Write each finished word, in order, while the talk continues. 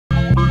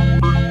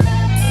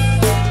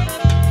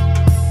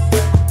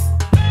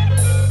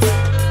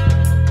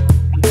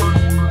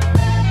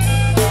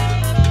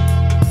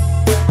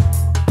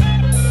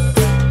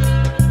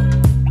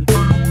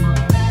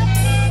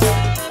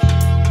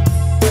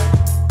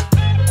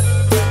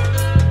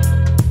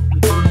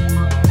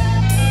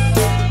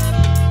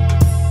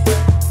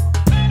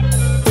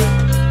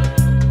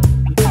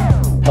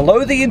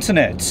Hello the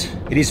internet!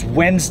 It is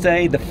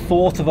Wednesday the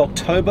 4th of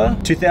October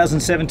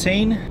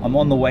 2017. I'm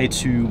on the way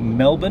to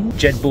Melbourne.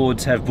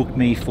 Jedboards have booked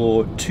me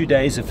for 2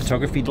 days of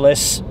photography.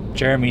 Bless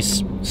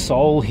Jeremy's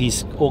soul,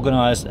 he's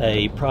organised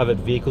a private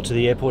vehicle to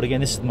the airport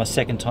again. This is my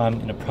second time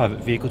in a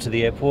private vehicle to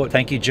the airport.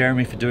 Thank you,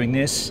 Jeremy, for doing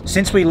this.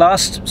 Since we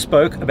last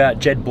spoke about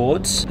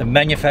Jedboards, the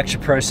manufacture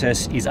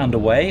process is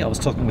underway. I was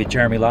talking with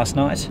Jeremy last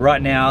night.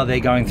 Right now they're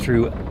going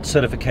through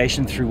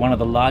certification through one of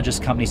the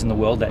largest companies in the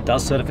world that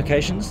does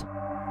certifications.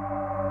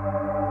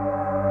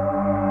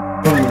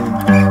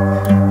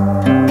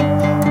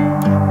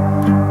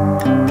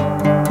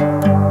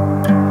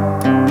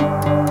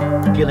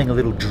 Feeling a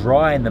little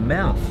dry in the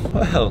mouth.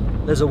 Well,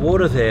 there's a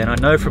water there, and I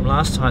know from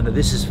last time that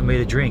this is for me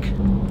to drink.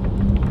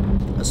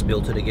 I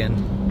spilled it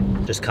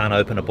again. Just can't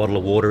open a bottle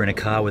of water in a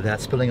car without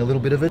spilling a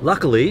little bit of it.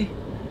 Luckily,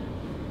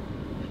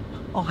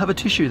 I'll have a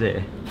tissue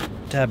there.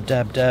 Dab,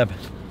 dab, dab.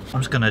 I'm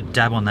just gonna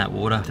dab on that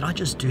water. Did I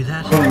just do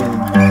that?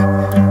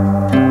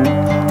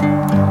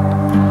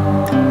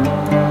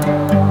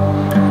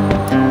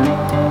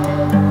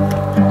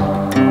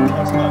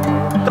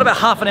 About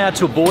half an hour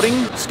to boarding.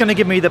 It's going to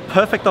give me the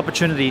perfect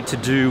opportunity to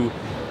do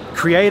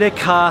Creator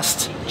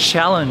Cast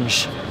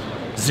Challenge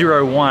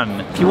 01.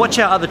 If you watch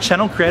our other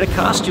channel, Creator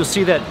Cast, you'll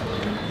see that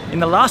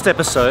in the last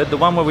episode, the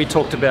one where we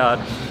talked about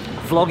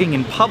vlogging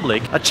in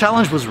public, a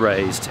challenge was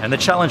raised, and the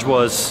challenge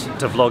was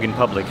to vlog in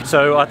public.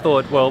 So I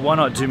thought, well, why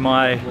not do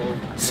my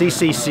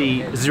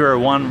CCC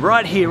 01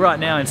 right here, right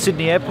now in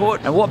Sydney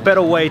Airport? And what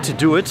better way to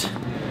do it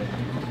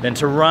than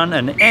to run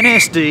an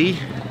NSD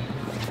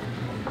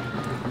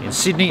in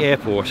Sydney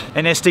Airport.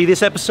 NSD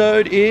this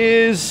episode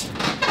is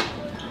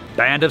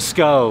Band of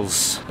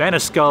Skulls. Band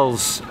of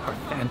Skulls are a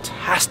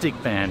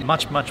fantastic band.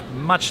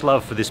 Much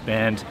love for this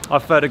band.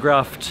 I've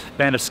photographed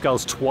Band of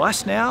Skulls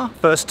twice now.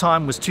 First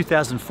time was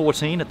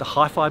 2014 at the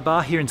Hi-Fi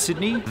Bar here in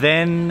Sydney.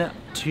 Then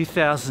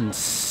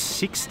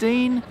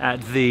 2016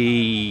 at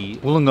the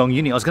Wollongong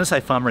Uni. I was going to say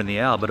Farmer and the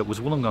Owl, but it was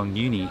Wollongong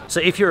Uni. So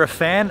if you're a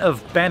fan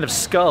of Band of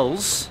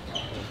Skulls,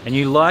 and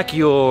you like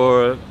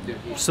your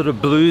sort of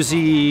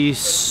bluesy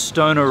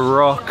stoner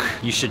rock,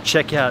 you should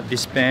check out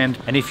this band.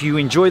 And if you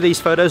enjoy these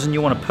photos and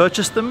you want to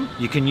purchase them,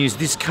 you can use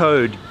this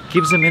code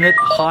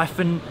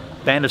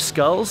GIVESAMINUTE-Band of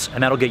Skulls,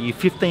 and that'll get you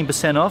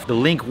 15% off. The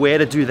link where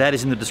to do that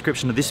is in the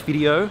description of this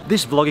video.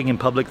 This vlogging in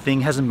public thing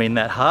hasn't been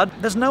that hard.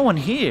 There's no one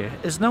here.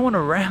 There's no one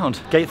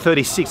around. Gate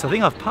 36, I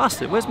think I've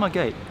passed it. Where's my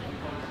gate?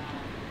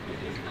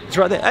 It's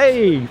right there.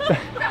 Hey!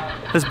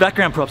 There's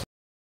background props.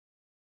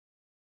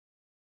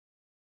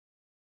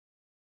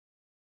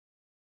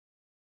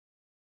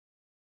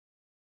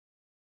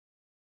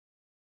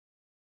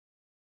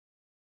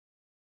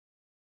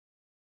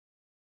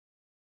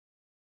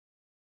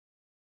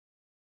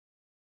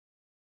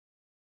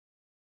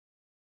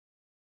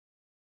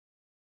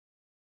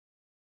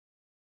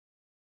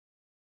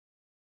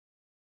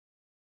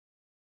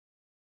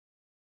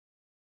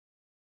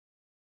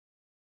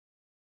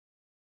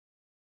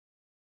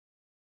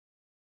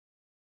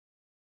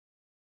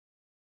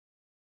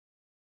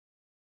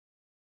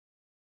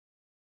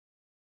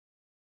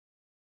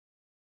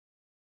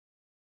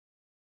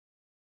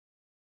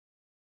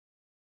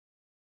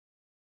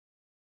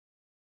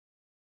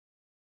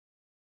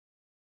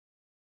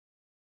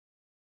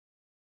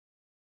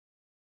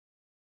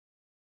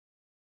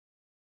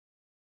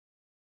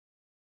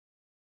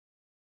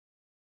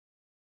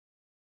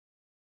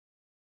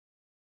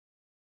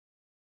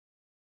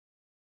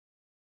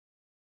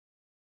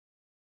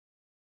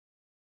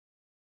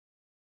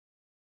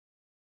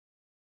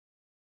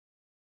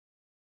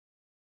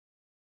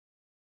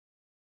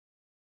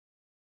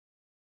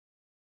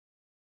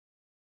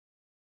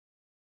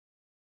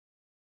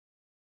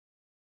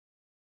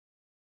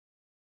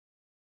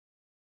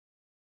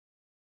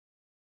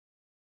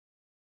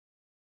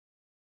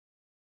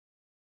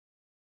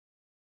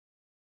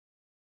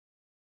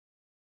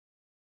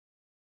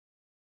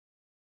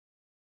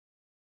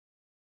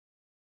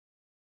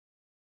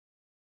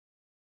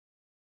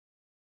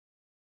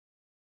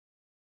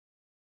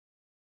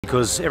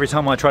 Because every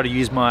time I try to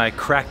use my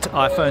cracked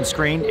iPhone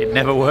screen, it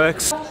never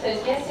works.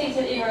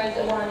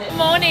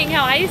 Morning,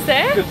 how are you,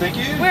 sir? Good, thank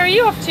you. Where are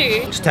you off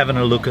to? Just having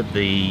a look at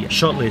the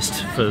shot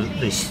list for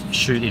this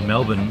shoot in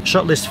Melbourne.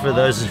 Shot list, for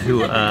those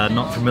who are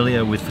not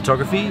familiar with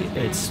photography,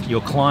 it's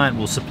your client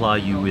will supply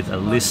you with a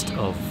list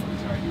of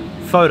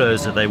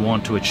photos that they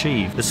want to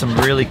achieve. There's some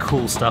really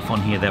cool stuff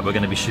on here that we're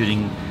going to be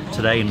shooting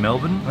today in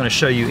Melbourne. I'm going to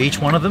show you each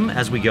one of them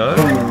as we go.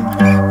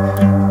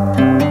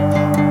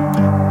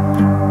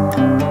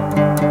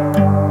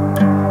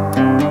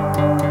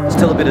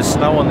 Still a bit of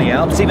snow on the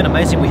Alps. It's even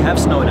amazing we have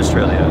snow in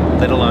Australia,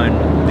 let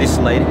alone this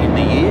late in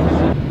the year.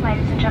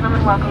 Ladies and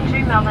gentlemen, welcome to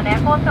Melbourne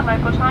Airport. The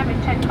local time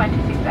is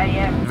 10:26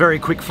 a.m. Very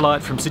quick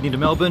flight from Sydney to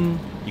Melbourne.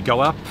 You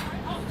go up,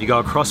 you go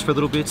across for a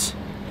little bit,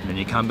 and then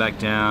you come back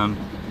down,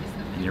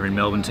 and you're in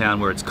Melbourne town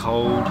where it's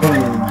cold.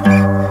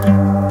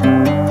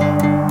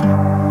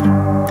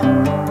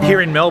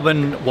 Here in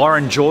Melbourne,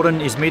 Warren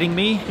Jordan is meeting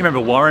me. You remember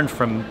Warren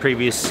from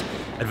previous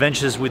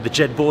adventures with the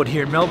jet board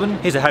here in Melbourne.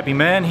 He's a happy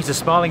man, he's a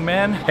smiling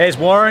man. Here's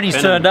Warren, he's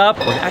turned up.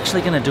 We're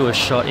actually gonna do a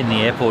shot in the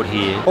airport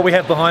here. What we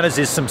have behind us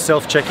is some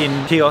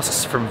self-check-in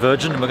kiosks from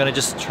Virgin, and we're gonna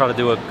just try to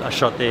do a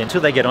shot there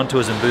until they get onto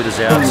us and boot us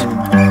out.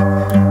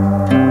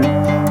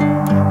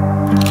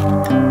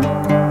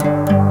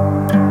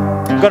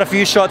 Got a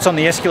few shots on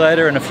the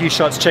escalator and a few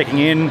shots checking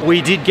in.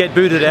 We did get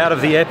booted out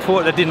of the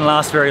airport. That didn't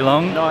last very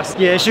long. Nice.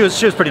 Yeah, she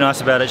was pretty nice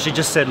about it. She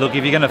just said, look,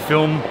 if you're gonna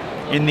film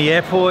in the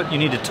airport, you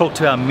need to talk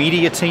to our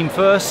media team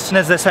first. And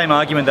there's the same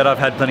argument that I've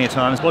had plenty of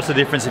times. What's the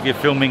difference if you're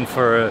filming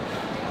for a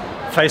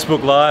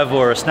Facebook Live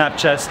or a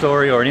Snapchat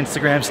story or an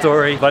Instagram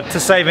story? But to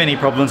save any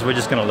problems, we're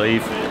just gonna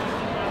leave.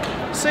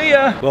 See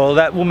ya! Well,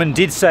 that woman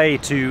did say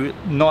to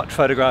not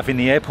photograph in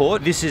the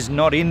airport. This is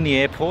not in the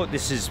airport.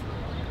 This is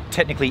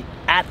technically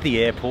at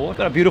the airport.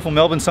 Got a beautiful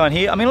Melbourne sign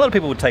here. I mean, a lot of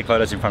people would take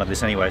photos in front of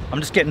this anyway.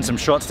 I'm just getting some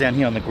shots down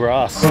here on the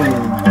grass.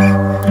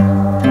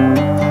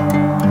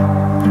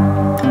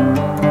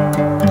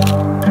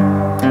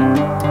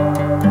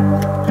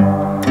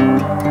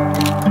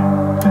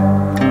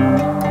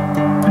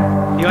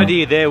 The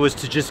idea there was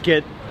to just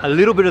get a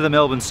little bit of the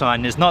Melbourne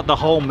sign. There's not the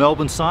whole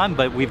Melbourne sign,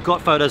 but we've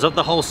got photos of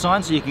the whole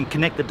sign so you can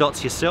connect the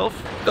dots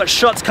yourself. Got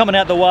shots coming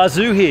out the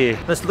wazoo here.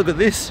 Let's look at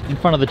this. In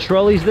front of the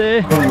trolleys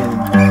there.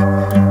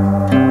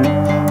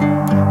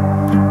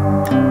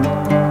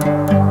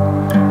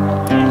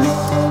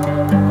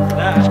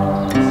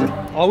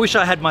 I wish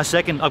I had my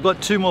second. I've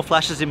got 2 more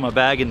flashes in my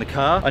bag in the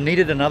car. I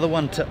needed another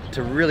one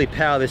to really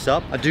power this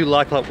up. I do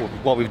like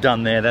what we've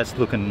done there. That's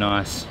looking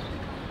nice.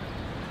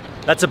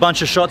 That's a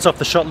bunch of shots off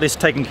the shot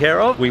list taken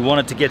care of. We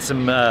wanted to get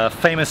some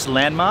famous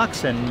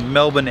landmarks, and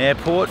Melbourne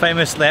Airport,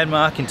 famous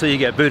landmark until you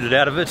get booted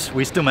out of it.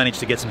 We still managed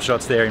to get some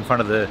shots there in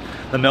front of the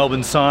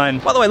Melbourne sign.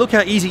 By the way, look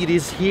how easy it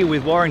is here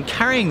with Warren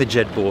carrying the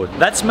jet board.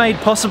 That's made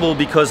possible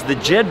because the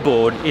jet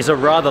board is a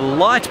rather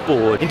light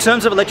board. In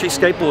terms of electric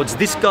skateboards,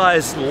 this guy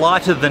is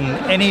lighter than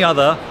any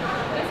other.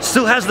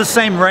 Still has the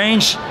same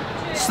range.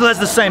 Still has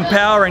the same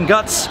power and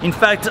guts. In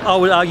fact, I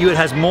would argue it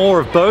has more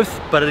of both,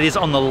 but it is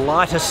on the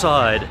lighter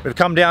side. We've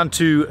come down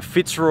to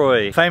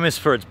Fitzroy, famous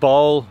for its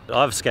bowl.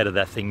 I've skated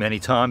that thing many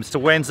times. It's a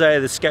Wednesday,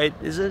 there's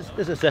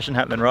a session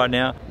happening right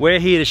now. We're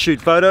here to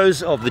shoot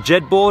photos of the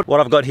jet board. What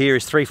I've got here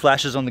is 3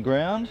 flashes on the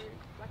ground.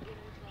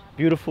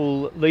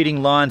 Beautiful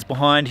leading lines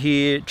behind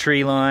here,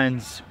 tree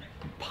lines,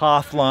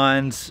 path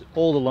lines,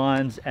 all the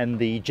lines, and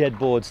the jet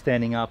board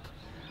standing up.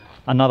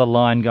 Another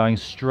line going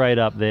straight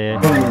up there.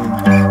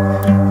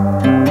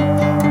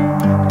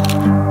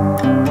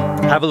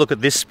 Have a look at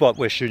this spot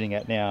we're shooting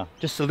at now.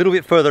 Just a little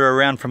bit further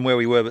around from where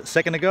we were a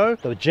second ago.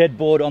 The jet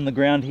board on the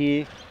ground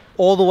here.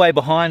 All the way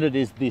behind it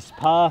is this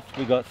path.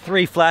 We've got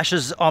 3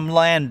 flashes. I'm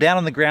laying down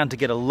on the ground to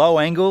get a low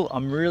angle.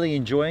 I'm really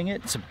enjoying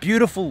it. It's a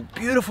beautiful,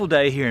 beautiful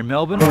day here in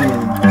Melbourne.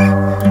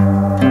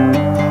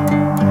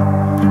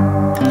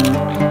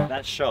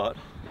 That shot,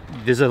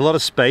 there's a lot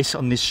of space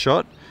on this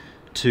shot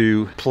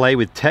to play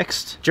with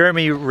text.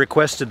 Jeremy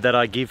requested that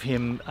I give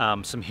him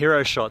some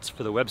hero shots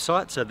for the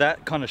website. So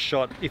that kind of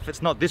shot, if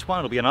it's not this one,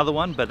 it'll be another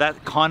one, but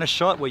that kind of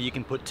shot where you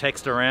can put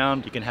text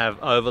around, you can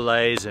have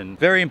overlays, and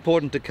very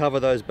important to cover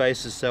those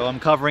bases. So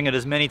I'm covering it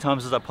as many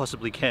times as I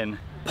possibly can.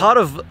 Part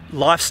of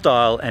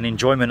lifestyle and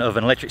enjoyment of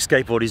an electric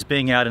skateboard is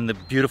being out in the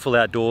beautiful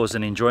outdoors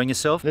and enjoying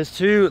yourself. There's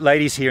 2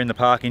 ladies here in the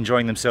park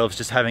enjoying themselves,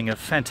 just having a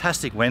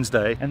fantastic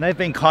Wednesday, and they've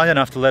been kind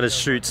enough to let us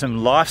shoot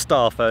some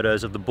lifestyle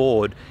photos of the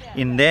board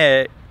in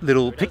their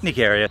little picnic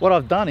area. What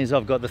I've done is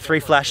I've got the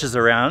 3 flashes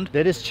around.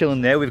 They're just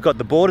chilling there. We've got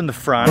the board in the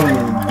front.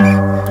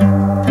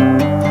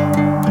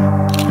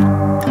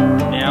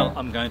 Now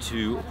I'm going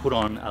to put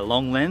on a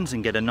long lens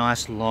and get a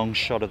nice long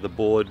shot of the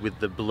board with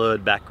the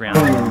blurred background.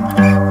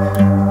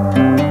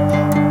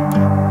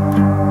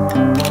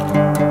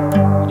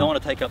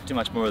 Take up too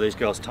much more of these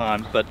girls'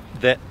 time, but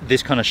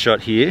this kind of shot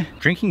here,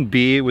 drinking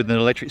beer with an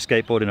electric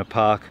skateboard in a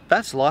park,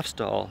 that's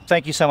lifestyle.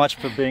 Thank you so much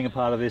for being a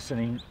part of this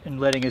and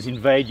letting us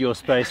invade your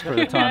space for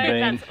the time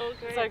being. That's all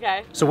good. It's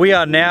okay. So we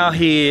are now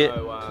here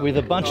with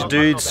a bunch of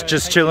dudes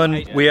just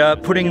chilling. We are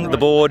putting the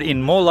board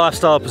in more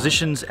lifestyle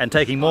positions and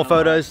taking more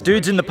photos.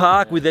 Dudes in the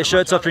park with their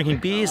shirts off drinking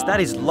beers, that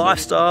is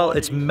lifestyle.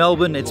 It's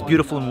Melbourne, it's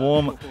beautiful and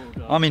warm.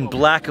 I'm in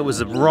black, it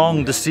was a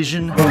wrong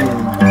decision.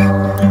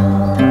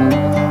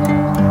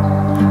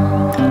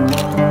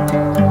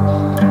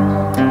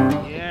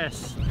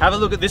 Have a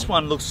look at this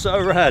one, looks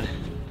so rad.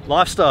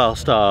 Lifestyle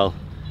style.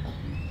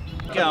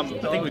 I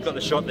think we've got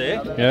the shot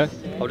there. Yeah.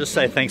 I'll just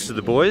say thanks to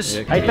the boys.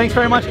 Yeah. Hey, thanks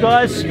very much,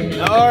 guys.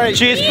 Alright.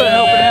 Cheers for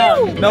helping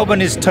out.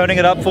 Melbourne is turning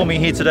it up for me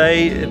here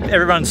today.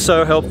 Everyone's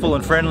so helpful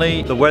and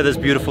friendly. The weather's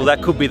beautiful.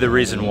 That could be the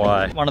reason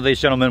why. One of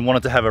these gentlemen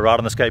wanted to have a ride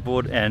on the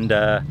skateboard, and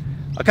I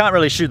can't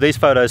really shoot these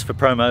photos for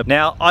promo.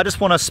 Now, I just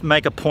want to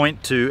make a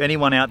point to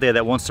anyone out there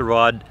that wants to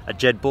ride a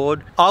jet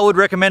board. I would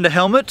recommend a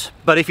helmet,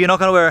 but if you're not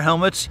going to wear a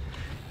helmet,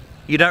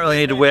 you don't really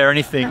need to wear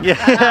anything.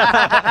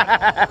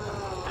 Yeah.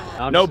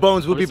 No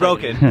bones will be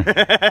broken.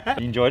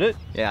 You enjoyed it?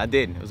 Yeah, I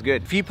did. It was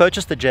good. If you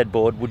purchased the Jed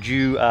board, would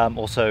you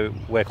also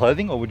wear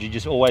clothing, or would you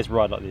just always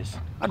ride like this?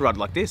 I'd ride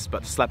like this,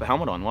 but slap a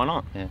helmet on. Why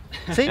not? Yeah.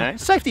 See,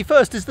 safety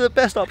first is the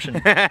best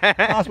option.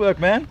 Nice work,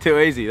 man. Too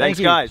easy. Thanks,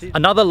 guys.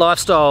 Another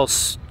lifestyle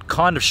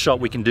kind of shot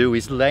we can do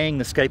is laying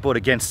the skateboard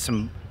against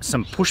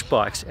some push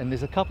bikes, and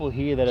there's a couple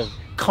here that have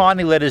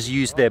kindly let us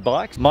use their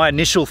bikes. My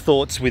initial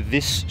thoughts with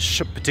this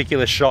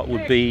particular shot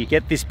would be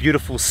get this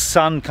beautiful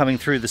sun coming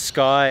through the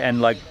sky and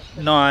like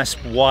nice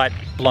white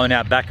blown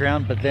out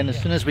background, but then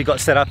as soon as we got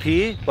set up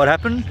here, what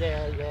happened?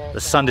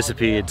 The sun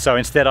disappeared. So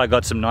instead I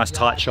got some nice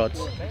tight shots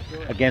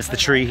against the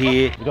tree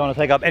here. We don't want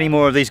to take up any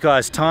more of these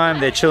guys' time.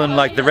 They're chilling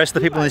like the rest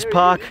of the people in this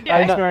park.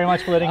 Thanks very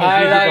much for letting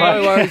us use the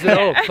bike. No worries at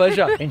all.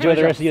 Pleasure. Enjoy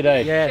the rest of your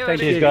day. Yeah,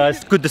 thank you. Cheers,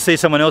 guys. Good to see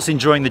someone else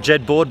enjoying the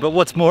Jed board, but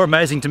what's more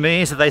amazing to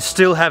me is that they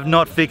still have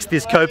not fixed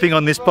this coping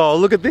on this pole.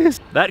 Look at this.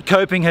 That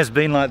coping has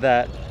been like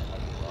that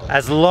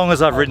as long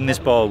as I've ridden this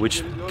pole,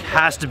 which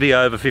has to be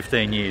over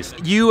 15 years.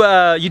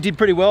 You did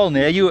pretty well in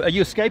there. Are you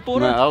a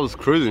skateboarder? Man, I was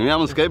cruising. Yeah,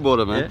 I'm a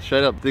skateboarder, man. Yeah.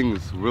 Straight up thing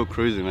is real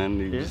cruising, man.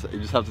 You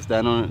just have to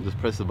stand on it, just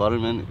press the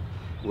button, man.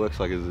 It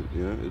works like it's,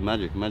 you know,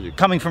 it's magic.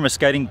 Coming from a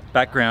skating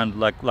background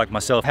like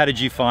myself, how did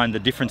you find the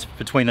difference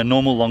between a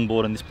normal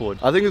longboard and this board?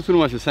 I think it's pretty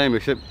much the same,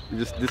 except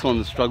just this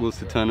one struggles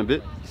to turn a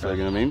bit. So, you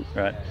know what I mean?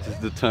 Right. Just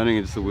the turning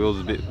and just the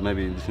wheels a bit,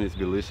 maybe it just needs to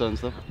be looser and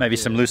stuff. Maybe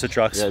some looser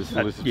trucks. Yeah, just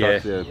looser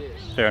trucks, yeah.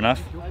 Fair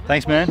enough.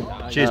 Thanks, man.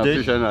 Cheers, dude.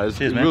 Appreciate it. It's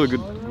Cheers, man.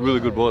 really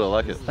good board. I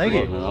like it. Thank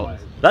you. Man.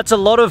 That's a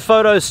lot of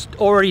photos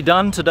already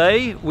done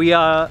today. We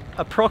are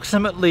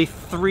approximately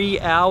 3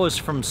 hours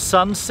from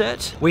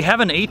sunset. We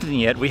haven't eaten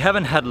yet. We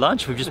haven't had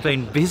lunch. We've just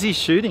been busy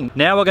shooting.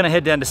 Now we're gonna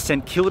head down to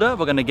St Kilda.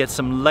 We're gonna get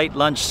some late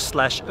lunch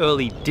 /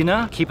 early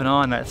dinner. Keep an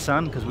eye on that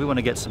sun because we want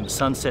to get some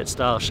sunset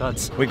style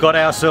shots. We got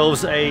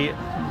ourselves a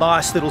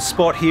nice little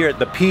spot here at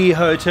the Pier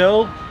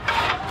Hotel,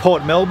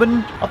 Port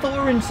Melbourne. I thought we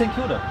were in St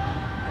Kilda.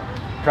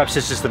 Perhaps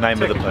it's just the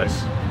name of the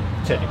place.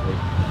 Technically.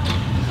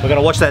 We're going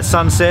to watch that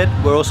sunset.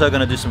 We're also going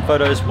to do some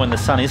photos when the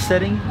sun is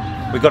setting.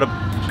 We've got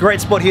a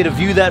great spot here to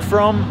view that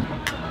from.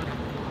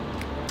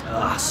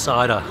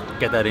 Cider,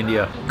 get that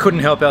India. Couldn't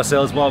help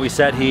ourselves while we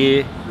sat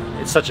here.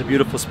 It's such a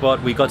beautiful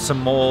spot. We got some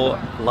more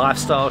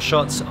lifestyle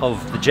shots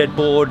of the Jed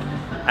board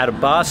at a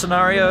bar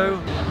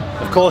scenario.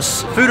 Of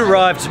course, food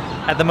arrived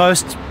at the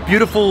most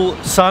beautiful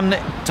sun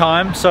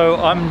time, so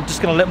I'm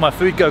just going to let my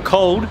food go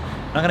cold.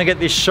 I'm going to get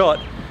this shot.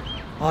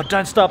 Oh,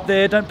 don't stop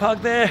there, don't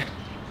park there.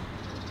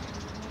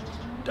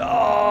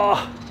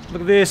 Oh,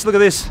 look at this, look at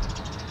this.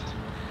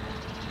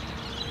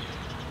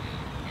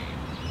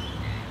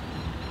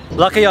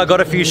 Lucky I got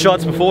a few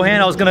shots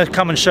beforehand. I was gonna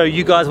come and show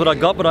you guys what I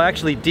got, but I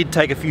actually did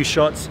take a few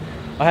shots.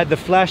 I had the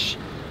flash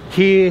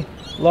here,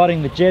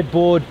 lighting the Jed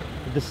board,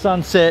 with the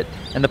sunset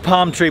and the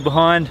palm tree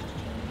behind.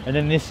 And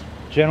then this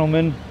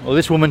gentleman, or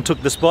this woman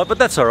took the spot, but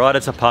that's all right,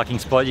 it's a parking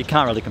spot. You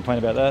can't really complain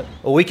about that.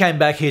 Well, we came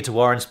back here to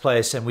Warren's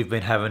place and we've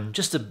been having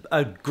just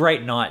a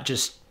great night,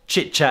 just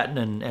chit-chatting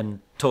and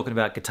talking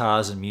about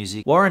guitars and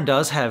music. Warren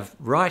does have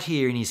right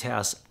here in his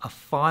house a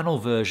final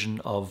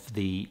version of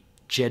the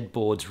Jed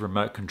board's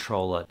remote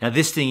controller. Now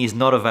this thing is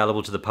not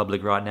available to the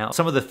public right now.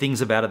 Some of the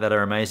things about it that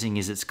are amazing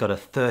is it's got a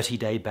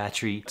 30-day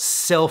battery,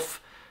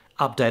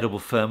 self-updatable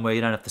firmware. You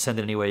don't have to send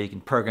it anywhere. You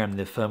can program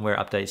the firmware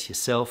updates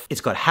yourself.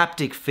 It's got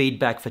haptic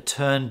feedback for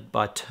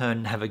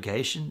turn-by-turn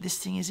navigation. This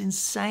thing is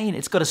insane.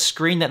 It's got a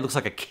screen that looks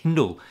like a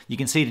Kindle. You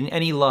can see it in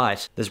any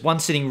light. There's one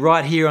sitting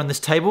right here on this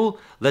table.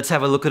 Let's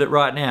have a look at it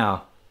right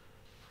now.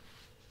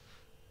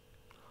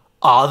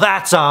 Oh,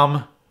 that's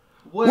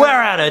we're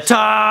out of time!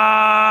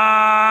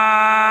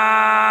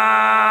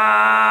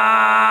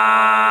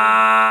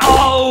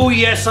 Oh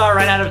yes, I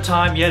ran out of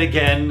time yet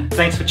again.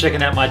 Thanks for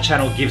checking out my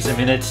channel, Gives a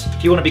Minute.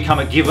 If you want to become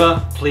a giver,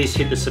 please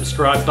hit the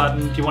subscribe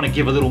button. If you want to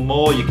give a little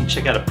more, you can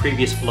check out a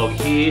previous vlog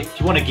here. If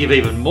you want to give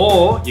even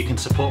more, you can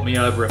support me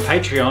over at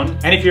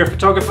Patreon. And if you're a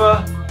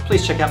photographer,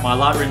 please check out my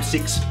Lightroom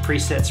 6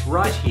 presets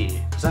right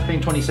here. Has that been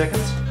 20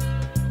 seconds?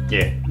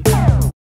 Yeah.